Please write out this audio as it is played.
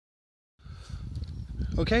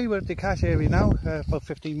Okay, we're at the cache area now, about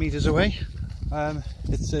 15 metres away.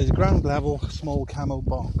 It's a ground level small camo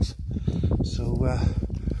box. So we'll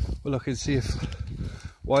look and see if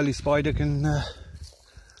Wily Spider can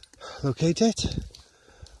locate it.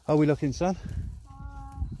 How are we looking, son?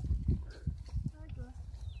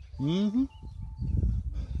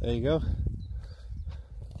 There you go.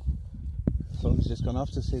 Phone's just gone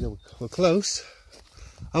off to see that we're close.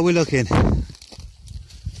 How are we looking?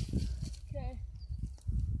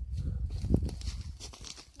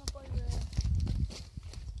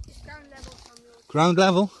 Ground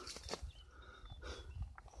level?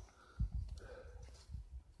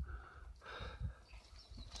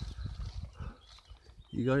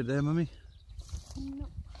 You got it there, Mummy? No.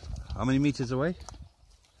 How many metres away?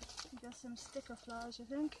 You got some sticker flowers,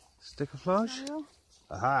 I think. Sticker flowers?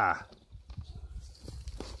 Aha!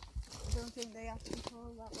 I don't think they actually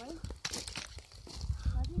fall that way.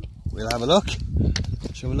 We'll have a look.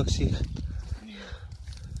 Shall we look, see?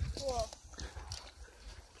 What?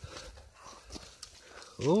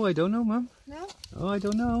 Oh, I don't know, Mum. No? Oh, I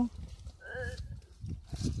don't know.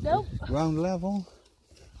 Nope. Ground level.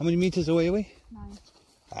 How many metres away are we? 9.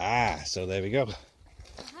 Ah, so there we go.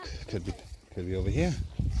 Could be over here.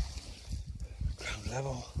 Ground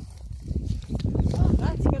level. Oh,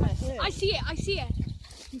 that's gonna hit. I see it.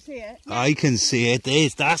 You see it? I can see it.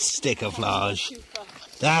 There's that sticker flowers.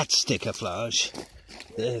 That sticker flowers.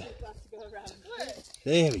 There.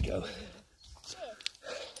 There we go.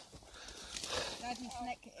 Maddie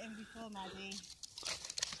snuck it in before, Maddie.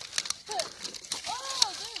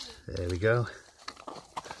 There we go.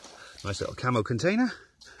 Nice little camo container.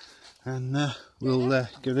 And we'll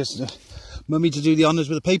give this Mummy to do the honours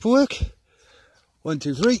with the paperwork. 1,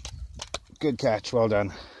 2, 3. Good catch, well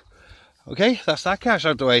done. Okay, that's that cache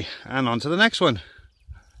out the way. And on to the next one.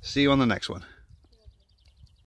 See you on the next one.